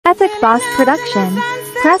Epic Boss Production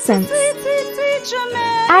presents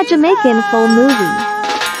a Jamaican full movie.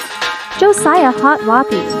 Josiah Hot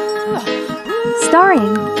Wappy.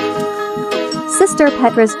 Starring Sister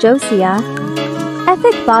Petra's Josiah,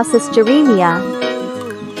 Epic Boss's Jeremiah.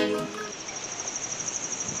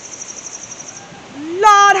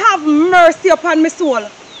 Lord have mercy upon my soul.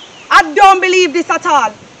 I don't believe this at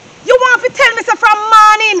all. You want to tell me so from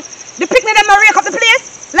morning the picnic them rake up the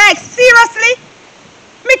place? Like seriously?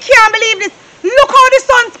 Me can't believe this. Look how the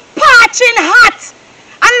sun's parching hot.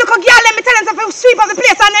 And look how girl let me tell them to sweep up the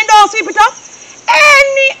place and then don't sweep it up.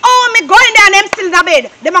 Anyhow me go in there and them still in the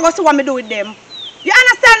bed. Them are going to see what me do with them. You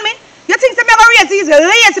understand me? You think me going to raise these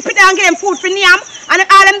lazy picnic and give them food for Niam and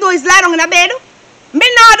all them do is lie down in the bed? Me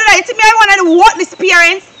now do that. You think me I want to work this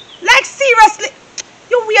parents? Like seriously?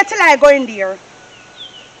 You wait till I go in there.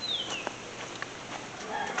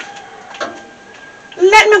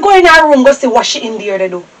 Let me go in her room go see what she in there they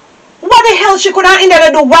do. What the hell she could have in there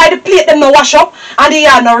to do? Why the plate them no wash up and the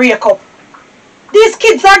yard no rake up? These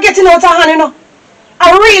kids are getting out of hand, you know.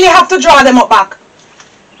 I really have to draw them up back.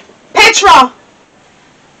 Petra!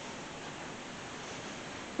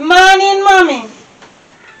 Morning, mommy.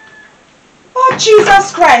 Oh,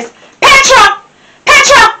 Jesus Christ. Petra!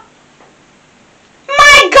 Petra!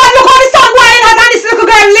 My God, look how the sun going hot and this little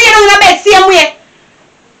girl laying on the bed same way.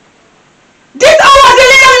 This hours you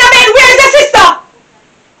lay down in the bed, where is your sister?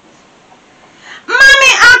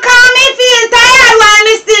 Mommy, how come me feel tired while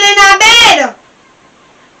me still in the bed?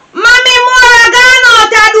 Mommy, more gone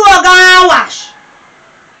out the door gone wash.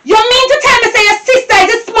 You mean to tell me say your sister is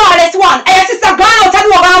the smallest one and your sister gone out the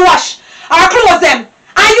door gone wash or close them?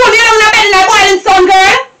 And you lay down in the bed in the boiling sun,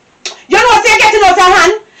 girl? You know say you're getting out of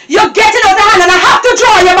hand? You're getting out of hand and I have to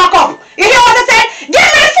draw you back up. You hear what I said? Give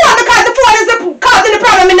me the phone because the phone is causing the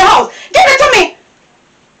problem in the house. Give it to me.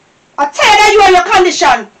 I tell you are your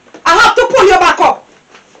condition. I have to pull you back up.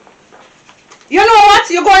 You know what?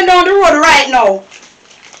 You're going down the road right now.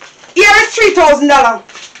 Here is $3,000.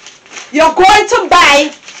 You're going to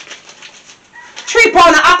buy 3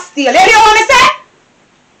 pounds of oxtail. You hear what I say?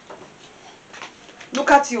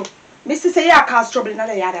 Look at you. Mr. say you cause trouble in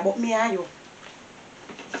the yard about me and you.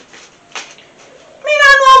 Me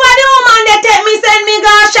don't know what the woman they take me send me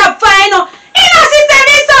go shop for, you know. You know, sister,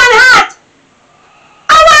 this sun hot.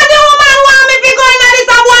 I want the woman want me to go in this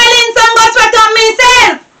boiling sun go sweat up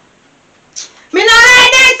myself. Me not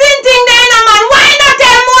like this thing there, no man. Why not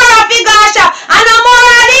tell more of the go shop and no more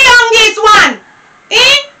of the youngest one?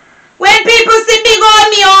 Eh? When people see big on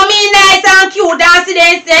me, oh me nice and cute, and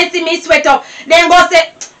see me sweat up, then go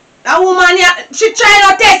say, that woman, she try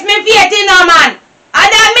to test me faith, you know, man. And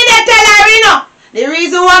that me they tell her, you know. The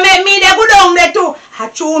reason why make me they go down there too,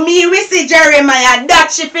 I show me we see Jeremiah,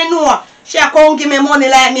 that she fi know. She can't give me money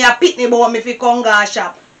like me a pitney about me fi come go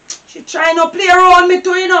shop. She try to play around me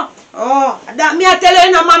too, you know. Oh, that me I tell you,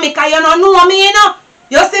 you know, mommy, cause you don't know me, you know.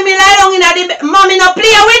 You see me lie down in the bed, mommy no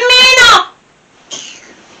play with me, you know.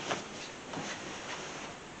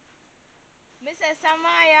 Mrs.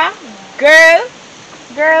 Samaya, girl,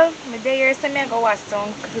 me dey here say me go wash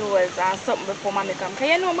some clothes and something before mommy come. Cause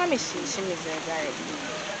you know mommy she misses already.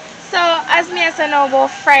 So as me I say now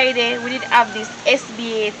about Friday, we did have this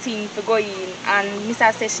SBA thing to go in and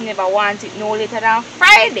Mrs. said she never want it no later than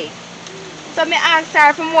Friday. So me asked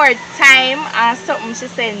her for more time and something, she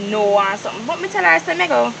said no and something. But me tell her say me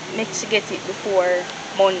go make she get it before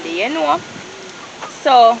Monday, you know.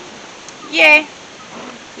 So yeah,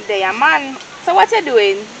 there man. So what you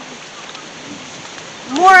doing?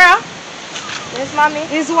 Mora? Yes, mommy?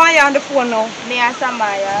 Is why you're on the phone now? Me and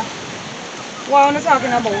Samaya. What are you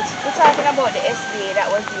talking about? We're talking about the SBA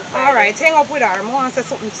that was due. Alright, hang up with her. I want to say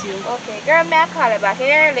something to you. Okay, girl, may I call her back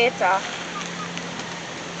here later?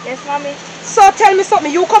 Yes, mommy? So tell me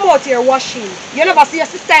something. You come out here washing. You never see your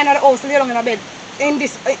sister in the house lay down in the bed. In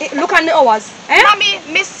this, look at the hours. Eh? Mommy,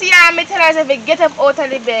 me see her, me tell her if I get up out of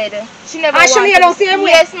the bed. She never she lay down same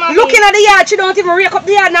way? Yes, mommy. Looking at the yard, she don't even rake up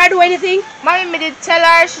the yard nor do anything? Mommy, me did tell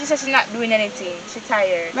her, she said she's not doing anything. She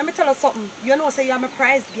tired. Let me tell her something. You know say you're my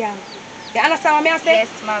prize girl. You understand what I say?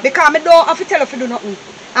 Yes, ma'am. Because I don't have to tell her to do nothing.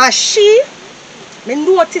 And she, me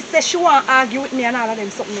notice that she want to argue with me and all of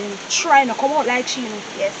them something, you know. Trying to come out like she, you know.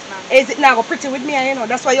 Yes, ma'am. Is it now go pretty with me, you know?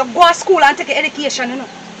 That's why you go to school and take an education, you know.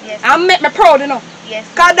 Yes. And make me proud, you know. Yes.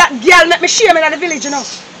 Because that girl make me shame in the village, you know.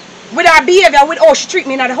 With her behavior, with how she treat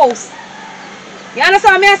me in the house. You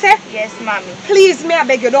understand what I say? Yes, mommy. Please, me I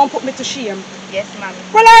beg you, don't put me to shame. Yes, mommy.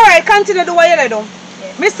 Well, alright, continue to do what you do.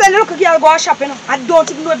 Yes. Me send the little girl go shopping, you know. I don't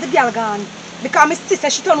even know if the girl gone. Because my sister,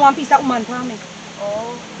 she turned one piece of woman for me.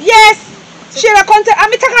 Oh. Yes. She a contact, and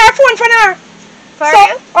me take her phone from her. For so,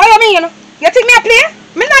 you? all you mean? You think me a play?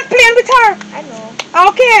 Me not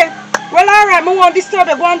Alright, I won't disturb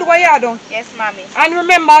you. Go and do what you do. Yes, mommy. And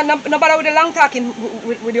remember, nobody with the long talking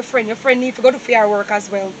with your friend. Your friend need to go to fair work as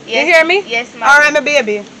well. Yes. You hear me? Yes, mommy. Alright, my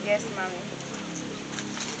baby. Yes, mommy.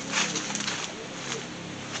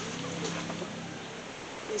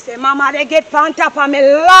 You say, Mama, they get on top of my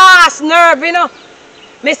last nerve, you know.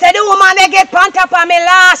 Me say the woman they get on top of my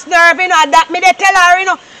last nerve, you know. That me they tell her, you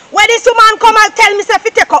know. When this woman come and tell me say fi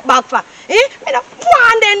take up bag for, me no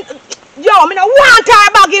want then, me no want her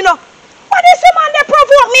bag, you know. But this woman they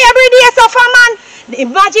provoke me every day, so for man.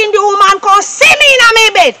 Imagine the woman come see me in my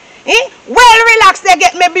bed, well relaxed, they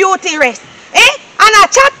get me beauty rest, and I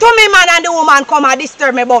chat to me man and the woman come and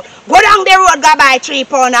disturb me about go down the road go buy 3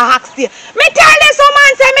 pounds of oxtail. Me tell this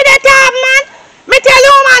woman say me the top man. Me tell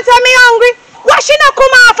the woman say me hungry. Why she not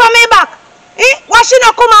come off of me back? Why she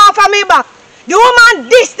not come off of me back? The woman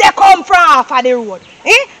this they come from off of the road.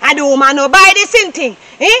 And the woman no buy this thing.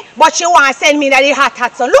 But she want to send me that the hot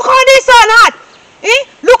sun. Look how this sun hot.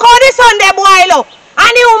 Look how the sun they boil up.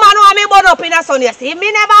 And the woman want me burn up in the sun. You see, me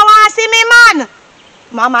never want to see me man.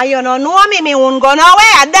 Mama, you don't know me. Me won't go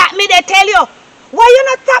nowhere. That me they tell you. Why you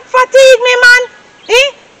not stop fatigue me man?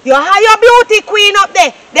 You have your beauty queen up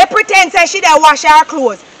there. They pretend say she they wash her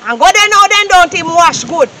clothes. And go there now, then don't even wash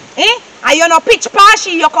good. And you know pitch pan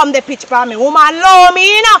she, you come the pitch pan me. Woman love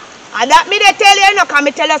me, you know. And that me they tell you, you know, can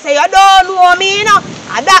me tell you say you don't know me, you know.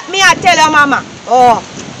 And that me I tell you, mama. Oh.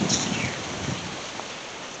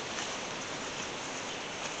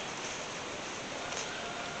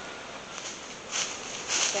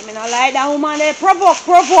 Say me not like that woman, they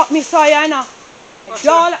provoke me so you know.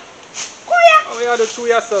 Don't Koya. How you do through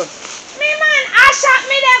your son? Me man, I shot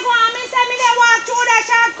me they go and me say me they walk through the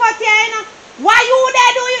shortcut here, you know. Why you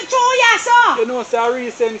there do you through your son? You know, sir,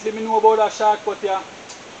 recently me know about that shortcut here.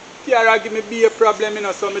 PETRA give me be a problem, you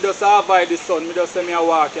know, so me just avoid the sun. Me just say me a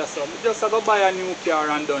walk here, so me just go buy a new car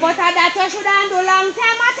and done. But that you should have done long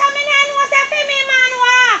time. What I mean, I know say for me man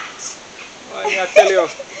walk. Why me I tell you?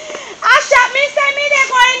 I shot me say me they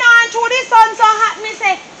going on through the sun so hot me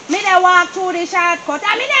say me they walk through the shortcut.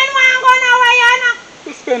 I mean then want go nowhere, you know.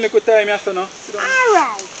 You spend little time here, son.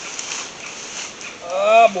 Alright.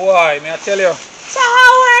 Oh boy, me I tell you. So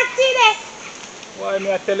how work today? Why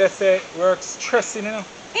me I tell you say work stressing, you know.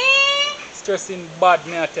 Stressing bad,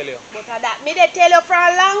 me I tell you. But that me they tell you for a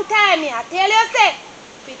long time, me I tell you say,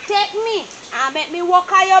 if you take me and make me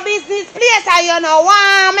work at your business place and you know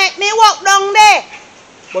want make me work down there.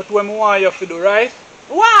 But what I want you to do, right?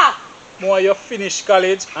 What? I want you finish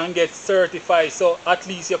college and get certified, so at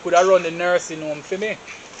least you could have run the nursing home for me.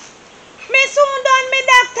 Me soon done me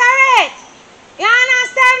doctorate. You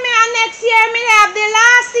understand me? And next year me have the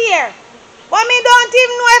last year. But me don't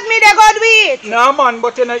even know if me they go do it. Nah man,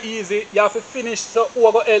 but you're not easy. You have to finish so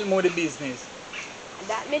who go help me with the business.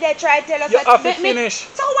 That me they try to tell us. You have to finish.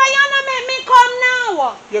 So why you not make me come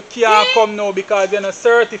now? You can't come now because you're not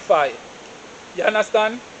certified. You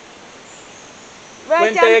understand?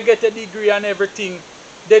 Right. When you get a degree and everything,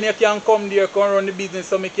 then you can come there, can run the business,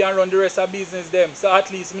 so me can run the rest of the business them. So at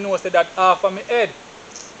least me know say that half of my head.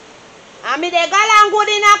 And me they got on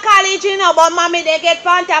good in a college, you know, but mommy they get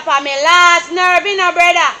on top of me last nerve, you know,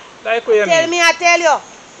 brother. Like what you Tell mean? me, I tell you.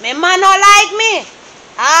 Me man not like me.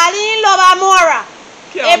 All in love and more.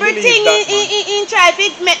 Everything in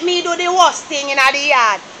traffic make me do the worst thing in the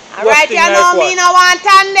yard. Alright, you know me no want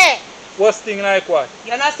stand there. Worst thing like what?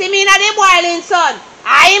 You know see me in the boiling sun.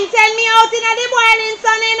 I him tell me out in the boiling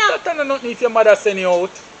sun, you know. That ain't nothing if your mother send you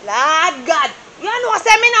out. Lord God. You know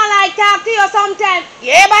say me not like talk to you sometimes.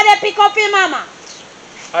 You ever pick up your mama.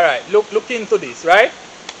 Alright, look into this, right?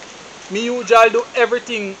 Me usually do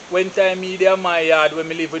everything when time me there my yard when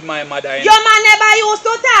me live with my mother. You know? Your man never used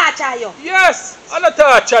to torture you. Yes, I not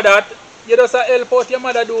torture that. You just help out your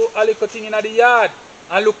mother do a little thing in the yard.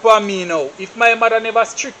 And look for me now. If my mother never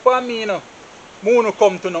strict for me, you know, me won't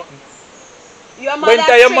come to nothing. Your mother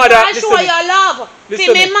strict and show your love. See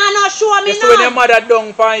me man not show me listen, when your mother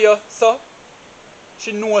down for you, so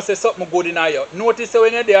she knows say something good in you. Notice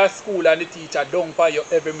when you're there at school and the teacher down for you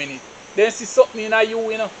every minute. Then see something in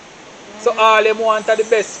you, you know. So all them want are the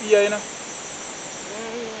best for you, you know.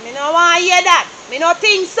 Me no want to hear that. Me no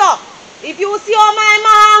think so. If you see how my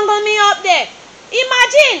man angle me up there,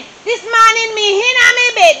 imagine this morning me in my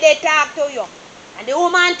bed, they talk to you. And the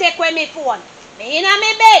woman take away my phone. Me in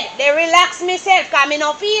my bed, they relax myself because me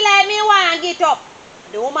no feel like me want to get up.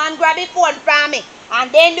 The woman grab the phone from me.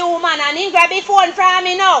 And then the woman and he grab the phone from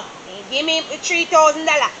me now. He give me $3,000.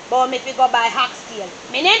 But me fi go buy oxtail.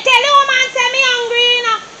 Me then tell the woman say me hungry, you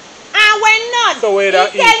know. And when none, so he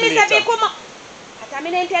tell me say fi come up. After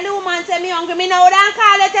me then tell the woman say me hungry. Me now don't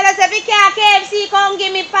call her tell her say fi can't KFC come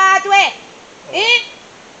give me part way.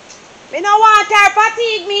 Me no want her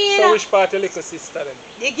fatigue me, you So know. which part your little sister then?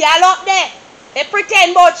 The girl up there, they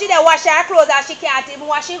pretend about she dey wash her clothes and she can't even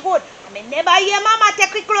wash it good. I mean, never hear mama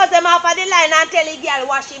take her clothes them off of the line and tell the girl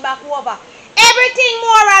wash it back over. Everything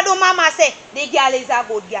more I do, mama say, the girl is a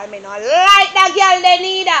good girl. Me no like that girl they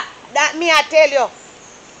neither. That me I tell you.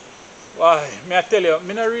 Why? Me I tell you,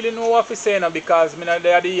 me not really know what to say now because me not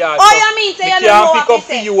there at the yard. Oh, so you mean say me you don't can't know pick what up to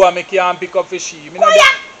for say? you and me can't pick up for she. Me Oh not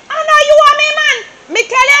yeah, I know you are me man. Me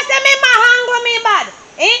tell you say me ma hungry me bad.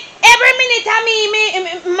 Every minute I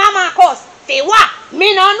me mama cuss. Say what?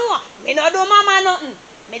 Me no know. Me no do mama nothing.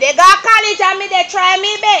 Me dey go college and me dey try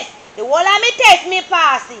me best. The whole of me test me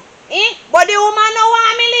pass it. But the woman no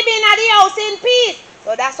want me living at the house in peace.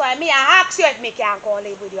 So that's why me I ask you if me can come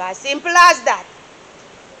live with you. As simple as that.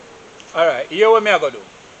 Alright, here what me I go do.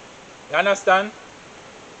 You understand?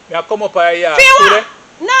 Me I come up here. See what?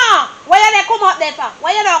 No. Why you dey come up there for?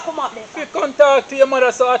 Why you don't come up there If for? you come talk to your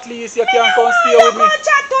mother so at least you can come stay You with me. go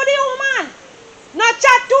chat to the woman. No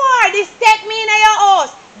chat to her. This take me in your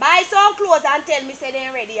house. Buy some clothes and tell me say they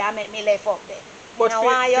ready and make me left up there. But Now,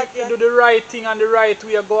 why if you- you do the right thing and the right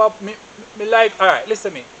way, go up. Me like, alright,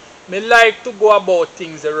 listen me. Me like to go about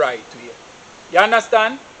things the right way. You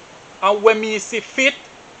understand? And when me see fit,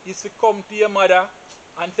 is to come to your mother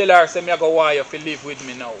and tell her, say, me I go want you to live with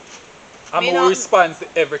me now. And Me me not- will respond to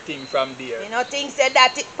everything from there. Me no think say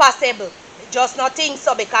that it possible. Me just not think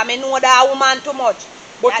so because me know that woman too much.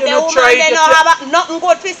 But that you the no woman try they it, no have nothing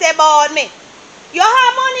good to say about me. You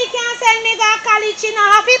have money can send me go college, you know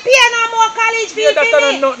have to pay no more college fee Yeah, that for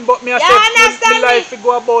ain't me. nothing but me I You say, understand me me? like to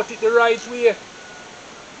go about it the right way.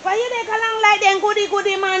 Why you dey go along like them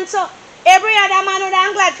goody man so? Every other man would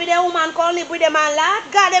I'm glad for the woman come live with the man. Lord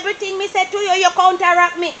God, everything me say to you, you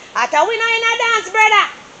counteract me. After we know in a dance, brother.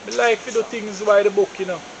 Me like to do things by the book, you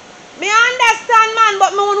know. Me understand, man,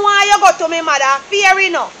 but me wouldn't want you go to me mother. Fear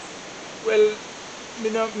enough. Well,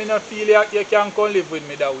 me no feel you can come live with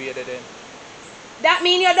me that way then. That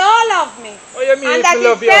mean you don't love me. What you mean And if that me is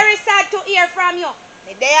love you? very sad to hear from you.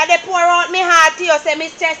 Me there they pour out me heart to you, say me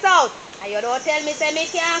stress out. And you don't tell me say me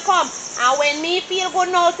can't come. And when me feel good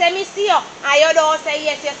now, say me see you. And you don't say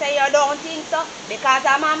yes, you say you don't think so. Because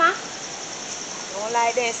of mama. Don't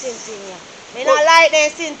like them sin thing ya. Me not like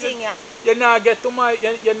them sin thing ya. You not get to my,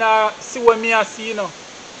 you not see what me I see, you know.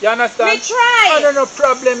 You understand? Me try. I don't no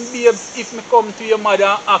problem, babes, if me come to your mother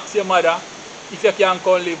and ask your mother if you can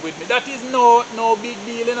come live with me. That is no big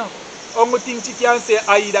deal, you know. Only thing she can say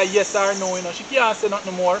either yes or no, you know. She can't say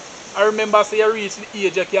nothing more. I remember say you reach the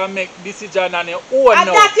age you can make decision on your own And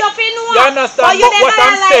now. that you feel know. You understand? But you But what never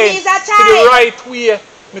I'm like saying, me as a to the child. right way,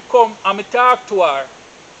 me come and me talk to her.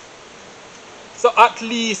 So at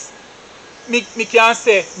least me can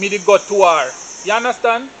say me the go to her. You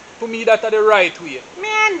understand? To me that are the right way. Me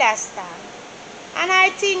understand. And I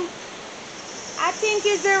think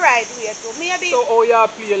it's the right way to. Maybe So how you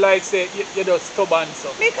play like say you just stubborn so.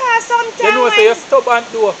 because sometimes You know say you're stubborn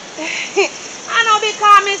though. I know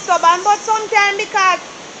because me stubborn, but sometimes because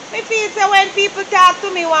me feel say when people talk to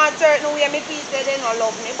me one certain way, me feel say they don't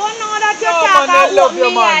love me. But now that you No, talk man, they and love open you,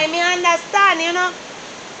 me man. eye, me understand, you know.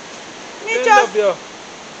 Me They just love you.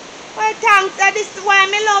 well thanks. This is why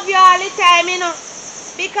me love you all the time, you know.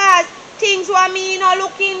 Because things what me you know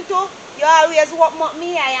look into, you always open up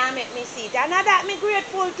me eye and make me see it. And that me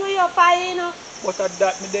grateful to you for, you know. What are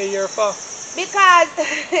that me there here for? Because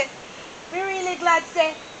me really glad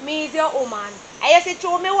say me is your woman. And you see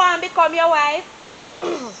true me want to become your wife.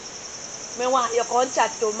 Me want you come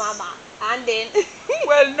chat to mama. And then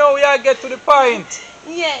Well now we are get to the point.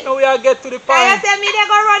 yeah. Now we are get to the And you point. say me they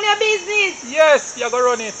go run your business. Yes, you go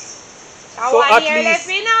run it. I So want at year left,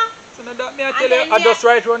 least- you know. So now that me I And tell then you, I me just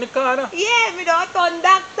right round the corner. Yeah, me don't turn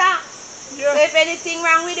doctor. So Yeah. if anything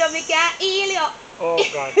wrong with you, me can heal you. Oh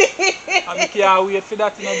God. And me can't wait for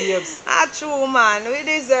that, you know, babes. True man, we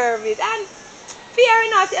deserve it. And fear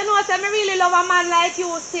enough, you know, say me really love a man like you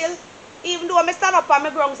still. Even though me stand up and me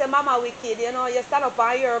grung say mama wicked, you know, you stand up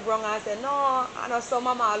and you're grung and say, no, I know so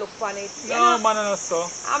mama look on it. You No know? man, I know so.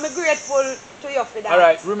 I'm grateful to you for that.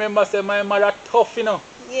 Alright, remember say my mother tough, you know.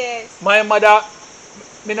 Yes, My mother,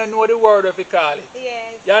 me don't know the word of it call it.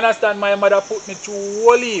 yes, You understand? My mother put me through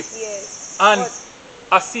whole heap. yes. And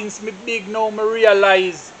But, since me big now, me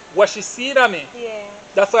realize what she seen of me. yeah.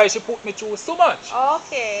 That's why she put me through so much.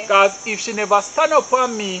 Okay. Because if she never stand up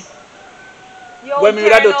on me, You when me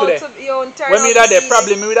would have do today? You turn when me out that to day, be-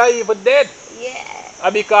 probably me would have even dead. Yeah.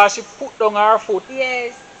 And because she put down her foot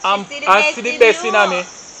Yes. and She see the best in you. me.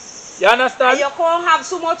 You And understand? you can't have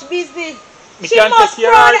so much business. Me She can must take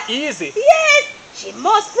care proud of of- her easy. Yes, she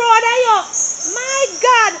must proud of you. My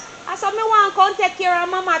God. I saw me want to come take care of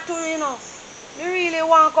mama too, you know. Me really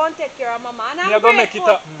want to come take care of Mama. And I'm gonna make it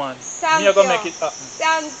happen, man. Thank Me gonna make it happen.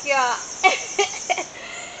 Thank you.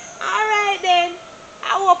 Alright then.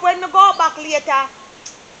 I hope when I go back later,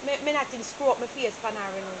 me not screw up my face for now,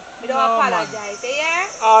 you know. Me don't apologize, yeah?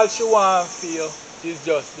 All she want to feel is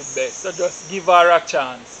just the best. So just give her a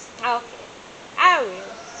chance. Okay. I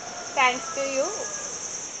will. Thanks to you.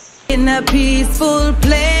 In a peaceful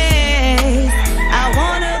place, I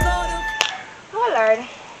wanna go to. Oh Lord.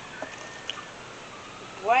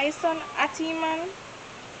 Why is son a team, man?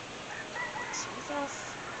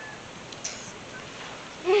 Jesus.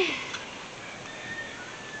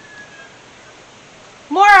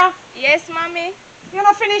 Mora, Yes, mommy. you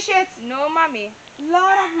not finish yet? No, mommy.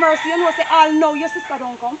 Lord of mercy, you know say all now your sister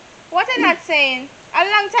don't come. What am I not saying? A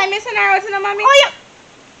long time you seen her out in the mommy. Oh yeah.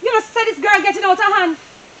 You know say this girl getting out of hand.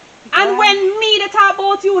 And when me they talk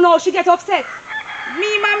about you now, she get upset.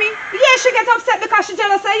 Me, mommy? Yeah, she get upset because she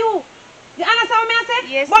jealous of you. You understand what me I say?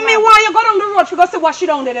 Yes, but me ma'am. want you go down the road to go see what she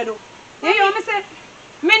down there they do. You hear what me say?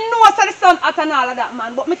 Me know say the sun hot and all of that,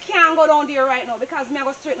 man, but me can't go down there right now because me I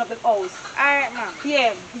go straighten up the house. Alright, ma'am.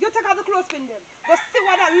 Yeah, you take out the clothespin them. Go see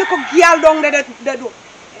what that little girl down there they do.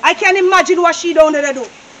 I can't imagine what she down there they do.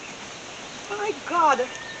 My God.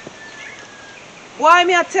 Why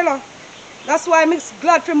me I tell her? That's why I'm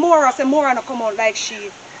glad for Mora say Mora not come out like she.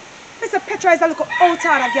 Mr. Petra is a little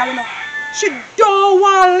out-harder girl, you know. She don't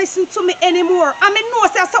want to listen to me anymore. I mean, no,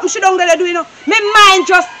 say something she don't gonna do, you know. My mind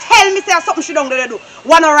just tell me say something she don't gonna do.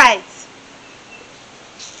 Wanna right?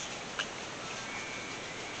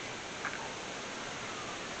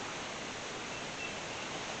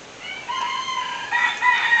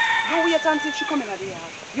 You wait until she come in the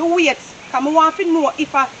yard. You wait, cause I want to know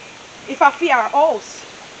if I fear her house.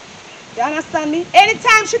 You understand me?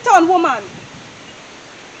 Anytime she turn woman,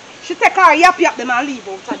 she take her yap them and leave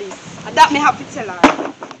out of this. And that me have to tell her.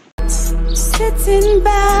 Sitting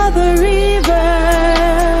by the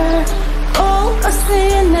river, oh, a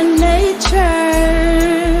sin in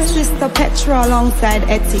nature. Sister Petra alongside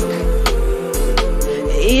Ethic.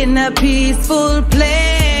 In a peaceful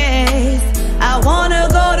place, I wanna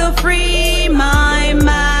go to free my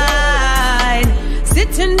mind.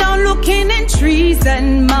 Sitting down looking in trees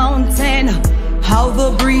and mountain. How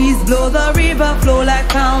the breeze blow, the river flow like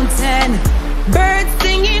fountain. Birds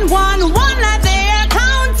singing one like they are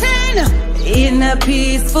counting. In a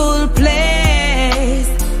peaceful place,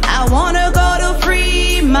 I wanna go to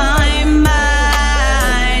free my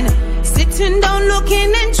mind. Sitting down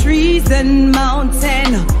looking in trees and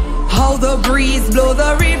mountain. How the breeze blow,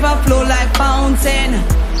 the river flow like fountain.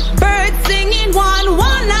 Birds singing one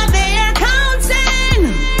like they are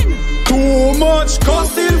counting. Too much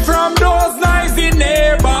cussing from those noisy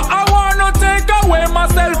neighbor. I wanna take away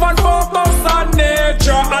myself and focus on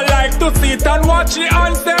nature. I like to sit and watch the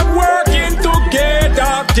ants them working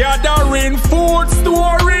together, gathering food,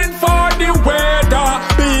 storing for the weather.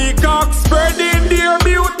 Peacocks spreading their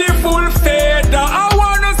beautiful feather. I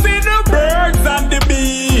wanna see the birds and the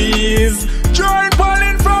bees, joy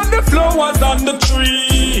falling from the flowers on the trees.